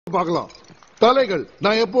பார்க்கலாம். தலைகள்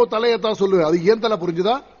நான் எப்போ தலையத்தான் சொல்லுவேன். அது ஏன் தலை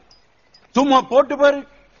புரிஞ்சுதா? சும்மா போட்டு பாரு.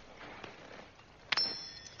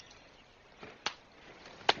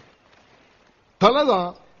 தலைதான்,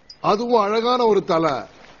 அதுவும் அழகான ஒரு தலை.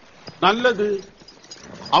 நல்லது.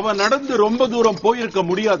 அவன் நடந்து ரொம்ப தூரம் போயிருக்க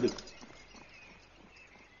முடியாது.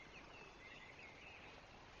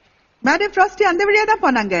 மேடம் ஃப்ராஸ்டி அந்த வழியா தான்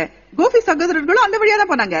போனாங்க. கோபி சகோதரர்களும் அந்த வழியா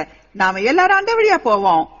தான் போனாங்க. நாம எல்லாரும் அந்த வழியா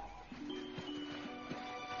போவோம்.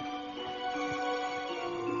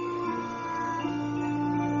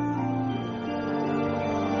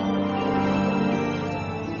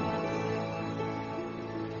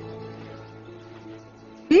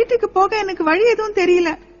 வீட்டுக்கு போக எனக்கு வழி எதுவும் தெரியல.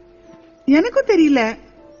 எனக்கும் தெரியல.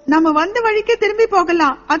 நாம வந்த வழிக்கே திரும்பி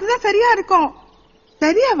போகலாம். அதுதான் சரியா இருக்கும்.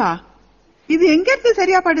 சரியாவா? இது எங்க இருந்து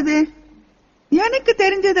சரியா படுது? எனக்கு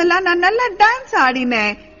தெரிஞ்சதெல்லாம் நான் நல்லா டான்ஸ்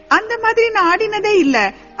ஆடினேன். அந்த மாதிரி நான் ஆடினதே இல்ல.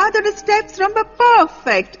 அதோட ஸ்டெப்ஸ் ரொம்ப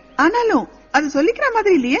பெர்ஃபெக்ட். ஆனாலும் அது சொல்லிக்கிற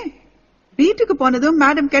மாதிரி இல்லையே. வீட்டுக்கு போனதும்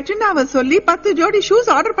மேடம் கெட்ரினாவை சொல்லி 10 ஜோடி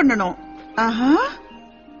ஷூஸ் ஆர்டர் பண்ணணும். ஆஹா,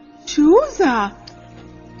 ஷூஸா?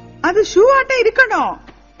 அது ஷூ ஆட்ட இருக்கணும்.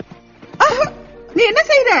 நீ என்ன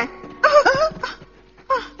செய்யற?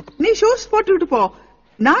 நீ ஷூஸ் போட்டுட்டு போ.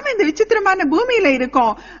 நாம இந்த விசித்திரமான பூமியில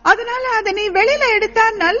இருக்கோம். அதனால அத நீ வெளியில எடுத்தா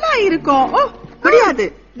நல்லா இருக்கும். ஓ முடியாது,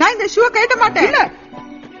 நான் இந்த ஷூ கட்ட மாட்டேன். இல்ல,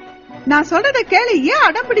 நான் சொல்றத கேளு. ஏன்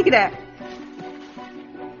அடம் பிடிக்கிற?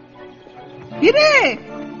 இரு.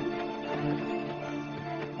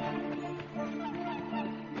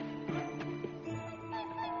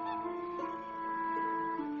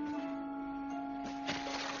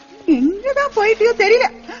 எங்கதான் போயிட்டியோ தெரியல.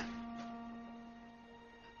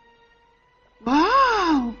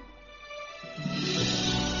 வாவ்,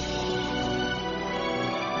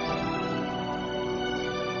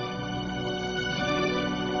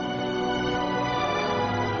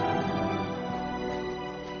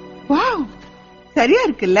 வாவ், சரியா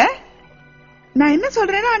இருக்குல்ல? நான் என்ன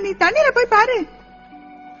சொல்றேன்னா, நீ தண்ணீர போய் பாரு.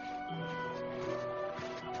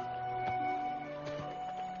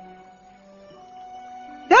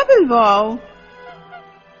 Double wow.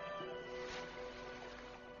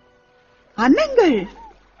 அன்னங்கள்,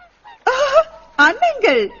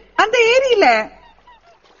 அன்னங்கள் அந்த ஏரியில.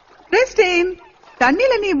 கிறிஸ்டின்,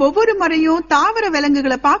 தண்ணில நீ ஒவ்வொரு முறையும் தாவர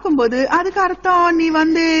விலங்குகளை பார்க்கும்போது அதுக்கு அர்த்தம் நீ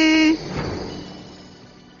வந்து,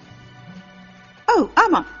 ஓ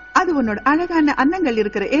ஆமா, அது உன்னோட அழகான அன்னங்கள்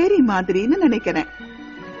இருக்கிற ஏரி மாதிரின்னு நினைக்கிறேன்.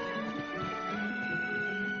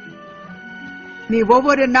 நீ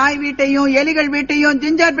ஒவ்வொரு நாய் வீட்டையும், எலிகள் வீட்டையும்,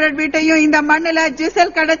 ஜிஞ்சர் பிரெட் வீட்டையும் இந்த மண்ணுல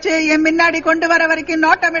ஜிசல் கிடைச்சு என் முன்னாடி கொண்டு வர வரைக்கும்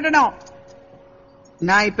நோட்டமிடணும்.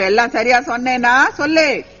 நான் இப்ப எல்லாம் சரியா சொன்னேனா? சொல்லு.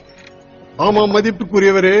 ஆமா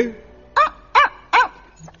மதிப்புக்குரியவரே.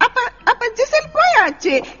 அப்ப ஜிசல்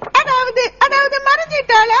போயாச்சு. அதாவது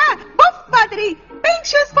மறைஞ்சிட்டாளா? பஃப் மாதிரி பிங்க்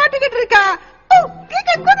ஷூஸ் போட்டுக்கிட்டு இருக்கா. ஓ,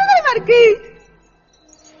 கேட்க குதூகலமா இருக்கு.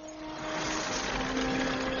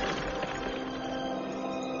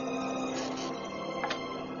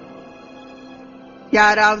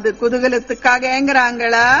 யாராவது குதூகலத்துக்காக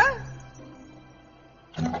ஏங்குறாங்களா?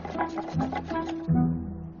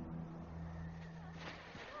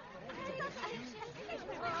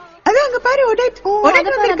 அது அங்க பாரு,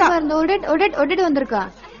 வந்திருக்கா.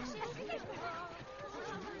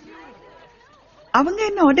 அவங்க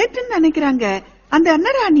என்ன ஒடேட்னு நினைக்கிறாங்க. அந்த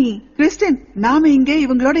அன்னராணி. கிறிஸ்டின், நாம இங்க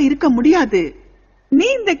இவங்களோட இருக்க முடியாது. நீ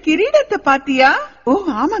இந்த கிரீடத்தை பாத்தியா? ஓ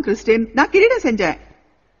ஆமா கிறிஸ்டின், நான் கிரீடம் செஞ்சேன்.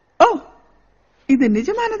 ஓ, இது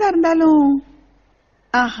நிஜமானதா இருந்தாலும்,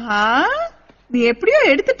 ஆஹா, நீ எப்படியோ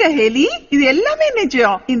எடுத்துட்ட ஹேலி. இது எல்லாமே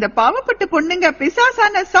நிஜம். இந்த பாவப்பட்ட பொண்ணுங்க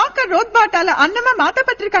பிசாசான சாக்கர் ரோத்பாட்டால அன்னமா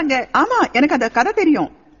மாத்தப்பட்டிருக்காங்க. ஆமா, எனக்கு அந்த கதை தெரியும்.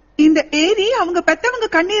 இந்த ஏரி அவங்க பெத்தவங்க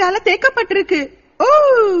கண்ணீரால தேக்கப்பட்டிருக்கு. ஓ,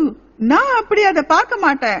 நான் அப்படி அதை பார்க்க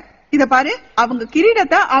மாட்டேன். இத பாரு, அவங்க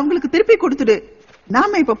கிரீடத்தை அவங்களுக்கு திருப்பி கொடுத்துடு.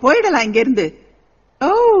 நாம இப்ப போயிடலாம் இங்க இருந்து. ஓ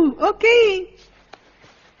okay.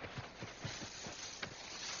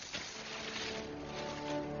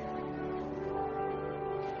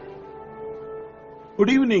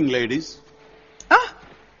 Good evening ladies.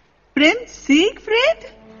 Prince சீக்ஃப்ரெட்?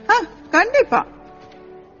 கண்டிப்பா.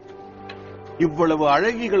 இவ்வளவு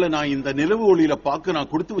அழகிகளை நான் இந்த நிலவு ஒளியில பார்க்க நான்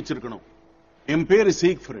கொடுத்து வச்சிருக்கணும். என் பேரு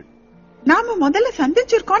சீக்ஃப்ரெட். நாம முதல்ல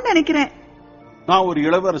சந்திச்சிருக்கோம் நினைக்கிறேன். நான் ஒரு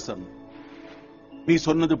இளவரசன். நீ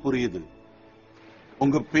சொன்னது புரியுது.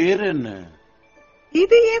 உங்க பேரு என்ன?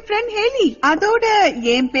 இது என் ஃப்ரெண்ட் ஹேலி. அதோட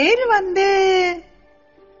என் பேரு வந்து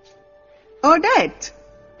ஓடெட்.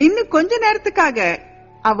 இன்னும் கொஞ்ச நேரத்துக்காக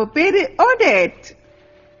அவ பேரு ஓடெட்.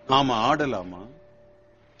 நாம ஆடலாமா?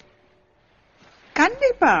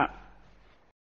 கண்டிப்பா.